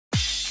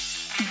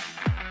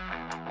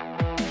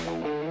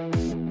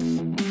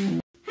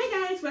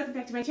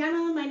to my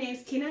channel. My name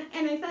is Tina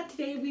and I thought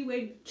today we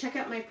would check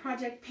out my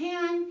project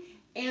pan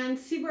and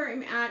see where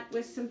I'm at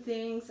with some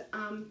things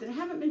that I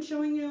haven't been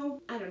showing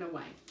you. I don't know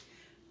why.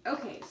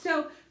 Okay,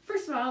 so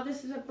first of all,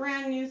 this is a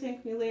brand new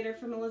Thank Me Later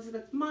from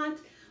Elizabeth Mott.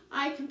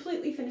 I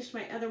completely finished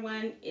my other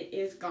one. It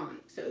is gone.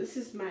 So this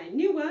is my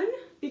new one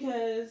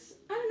because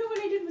I don't know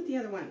what I did with the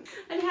other one.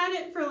 I'd had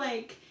it for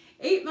like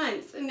 8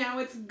 months and now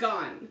it's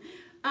gone.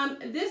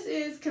 This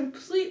is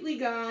completely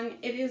gone.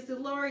 It is the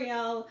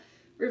L'Oreal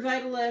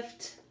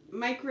Revitalift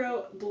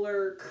Micro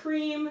Blur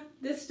Cream.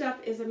 This stuff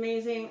is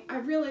amazing. I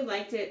really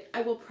liked it.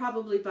 I will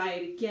probably buy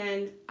it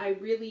again. I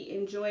really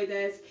enjoy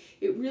this.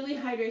 It really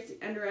hydrates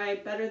the under eye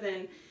better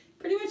than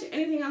pretty much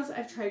anything else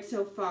I've tried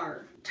so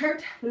far.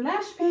 Tarte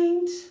Lash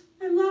Paint.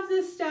 I love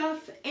this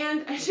stuff,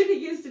 and I should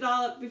have used it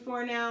all up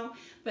before now,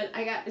 but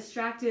I got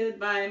distracted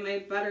by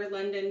my Butter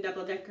London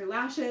Double Decker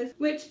lashes,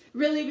 which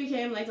really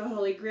became like a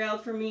holy grail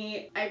for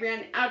me. I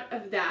ran out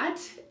of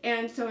that,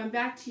 and so I'm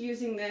back to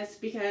using this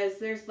because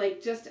there's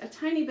like just a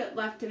tiny bit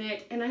left in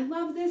it, and I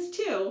love this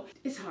too.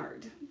 It's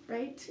hard,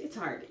 right? It's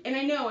hard. And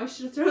I know I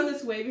should have thrown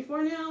this away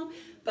before now,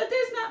 but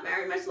there's not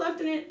very much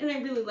left in it, and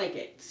I really like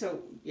it. So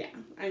yeah,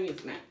 I'm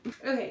using that.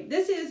 Okay,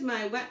 this is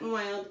my Wet n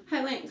Wild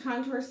Highlight and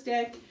Contour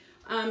Stick.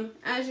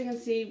 As you can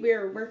see,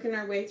 we're working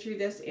our way through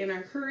this in a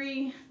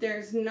hurry.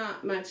 There's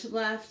not much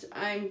left.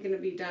 I'm going to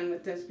be done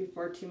with this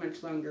before too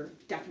much longer,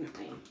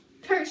 definitely.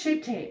 Tarte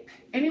Shape Tape.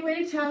 Any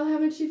way to tell how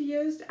much you've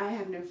used? I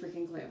have no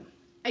freaking clue.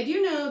 I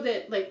do know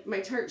that like my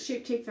Tarte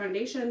Shape Tape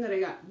foundation that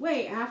I got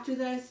way after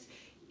this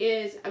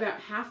is about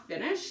half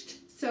finished.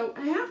 So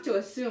I have to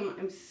assume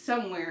I'm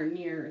somewhere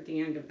near the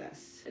end of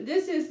this.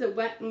 This is the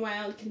Wet n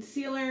Wild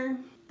Concealer.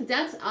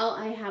 That's all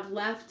I have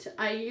left.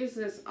 I use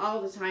this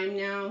all the time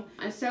now.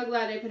 I'm so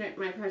glad I put it in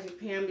my project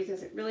pan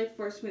because it really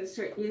forced me to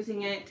start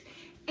using it.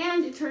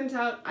 And it turns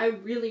out I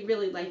really,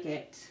 really like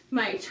it.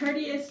 My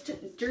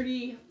Tardiest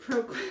Dirty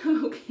Pro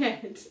Glow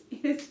Kit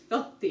is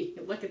filthy.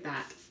 Look at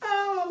that.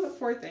 Oh, the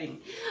poor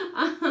thing.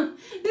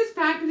 This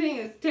packaging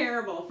is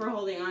terrible for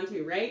holding on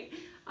to, right?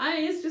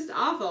 It's just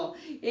awful.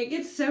 It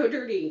gets so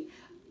dirty.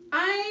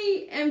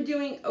 I am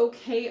doing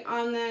okay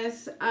on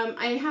this.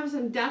 I have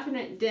some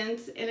definite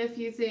dents in a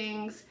few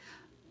things.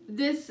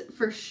 This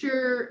for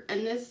sure,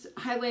 and this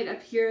highlight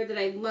up here that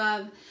I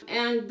love,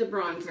 and the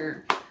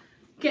bronzer.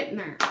 Getting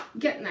there,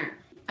 getting there.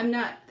 I'm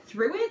not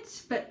through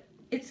it, but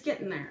it's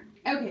getting there.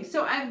 Okay,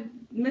 so I've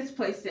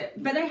misplaced it,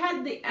 but I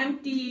had the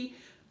empty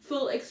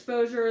full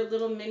exposure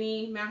little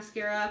mini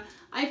mascara.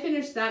 I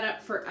finished that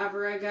up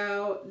forever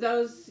ago.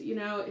 Those, you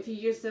know, if you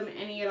use them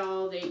any at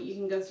all, you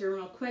can go through them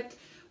real quick.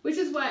 Which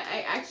is why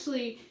I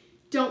actually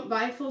don't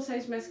buy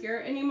full-size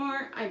mascara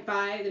anymore. I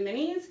buy the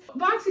minis.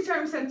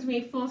 BoxyCharm sends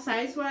me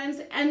full-size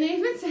ones, and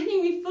they've been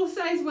sending me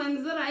full-size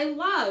ones that I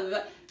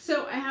love.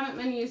 So I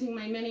haven't been using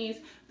my minis,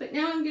 but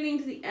now I'm getting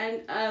to the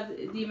end of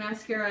the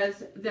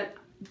mascaras, that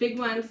big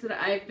ones that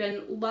I've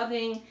been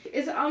loving.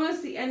 It's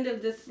almost the end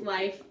of this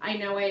life. I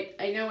know it.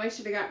 I know I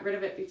should have got rid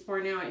of it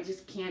before now. I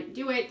just can't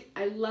do it.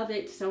 I love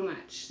it so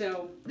much.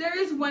 So there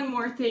is one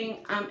more thing,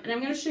 and I'm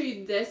going to show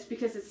you this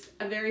because it's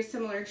a very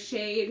similar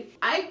shade.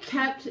 I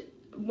kept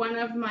one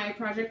of my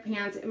project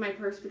pans in my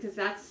purse because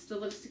that's the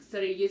lipsticks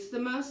that I use the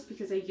most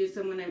because I use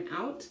them when I'm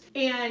out,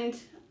 and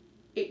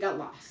it got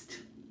lost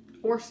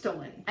or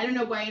stolen. I don't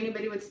know why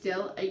anybody would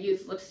steal a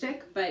used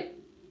lipstick, but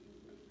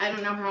I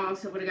don't know how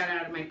else it would have got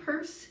out of my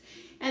purse.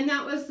 And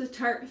that was the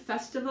Tarte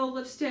Festival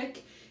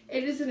lipstick.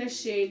 It is in a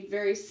shade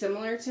very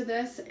similar to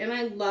this, and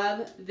I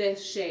love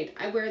this shade.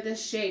 I wear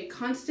this shade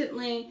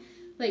constantly.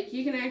 Like,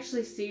 you can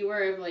actually see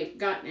where I've like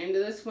gotten into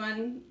this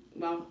one.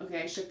 Well,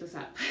 okay, I shook this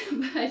up.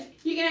 But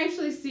you can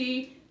actually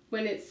see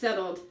when it's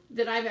settled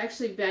that I've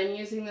actually been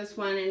using this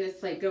one, and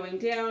it's like going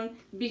down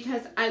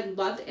because I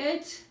love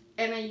it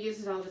and I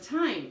use it all the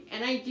time.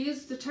 And I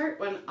use the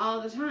Tarte one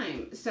all the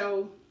time.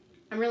 So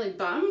I'm really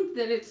bummed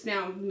that it's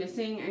now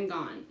missing and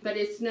gone, but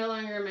it's no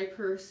longer in my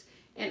purse,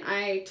 and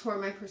I tore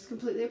my purse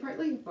completely apart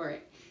looking for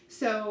it.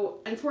 So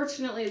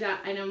unfortunately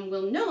that item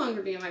will no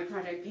longer be in my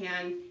project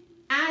pan,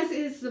 as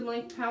is the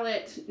Blink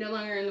palette no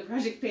longer in the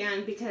project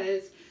pan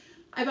because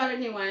I bought a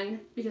new one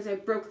because I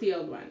broke the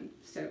old one.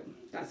 So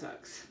that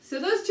sucks. So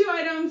those two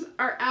items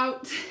are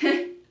out,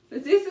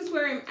 but this is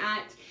where I'm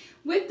at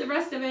with the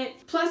rest of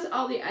it, plus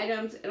all the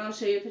items, and I'll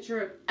show you a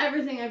picture of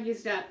everything I've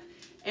used up.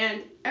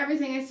 And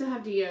everything I still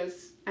have to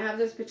use. I have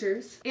those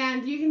pictures.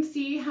 And you can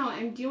see how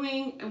I'm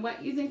doing and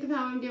what you think of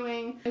how I'm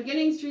doing. I'm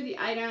getting through the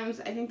items.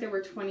 I think there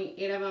were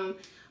 28 of them.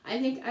 I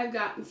think I've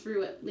gotten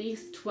through at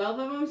least 12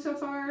 of them so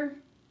far.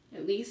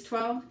 At least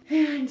 12.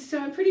 And so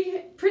I'm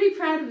pretty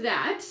proud of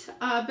that.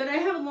 But I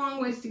have a long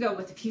ways to go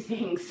with a few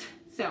things.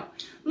 So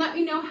let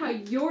me know how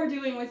you're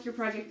doing with your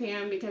project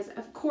pan, because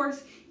of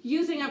course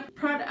using up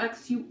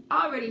products you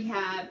already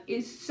have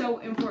is so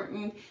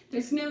important.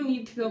 There's no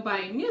need to go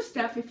buy new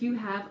stuff if you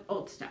have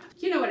old stuff.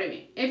 You know what I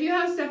mean. If you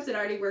have stuff that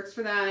already works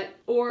for that,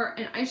 or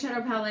an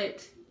eyeshadow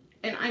palette,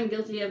 and I'm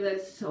guilty of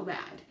this so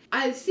bad.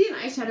 I see an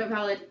eyeshadow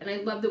palette and I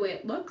love the way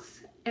it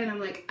looks, and I'm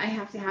like, I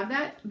have to have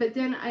that, but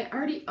then I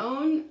already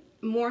own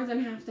more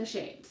than half the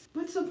shades.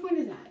 What's the point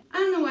of that? I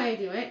don't know why I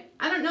do it.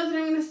 I don't know that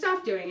I'm going to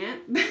stop doing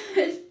it, but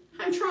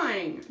I'm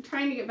trying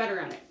to get better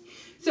at it.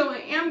 So I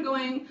am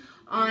going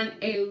on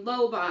a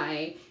low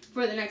buy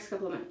for the next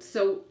couple of months.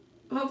 So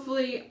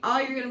hopefully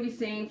all you're going to be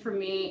seeing from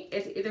me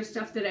is either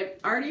stuff that I've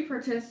already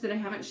purchased that I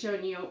haven't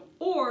shown you,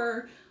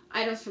 or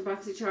items from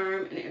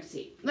BoxyCharm and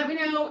Ipsy. Let me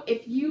know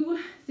if you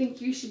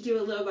think you should do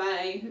a low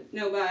buy,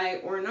 no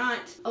buy, or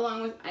not,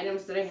 along with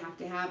items that I have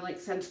to have, like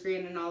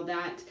sunscreen and all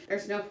that.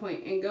 There's no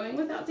point in going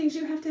without things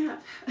you have to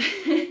have.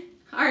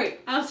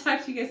 Alright, I'll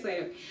talk to you guys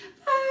later.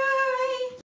 Bye!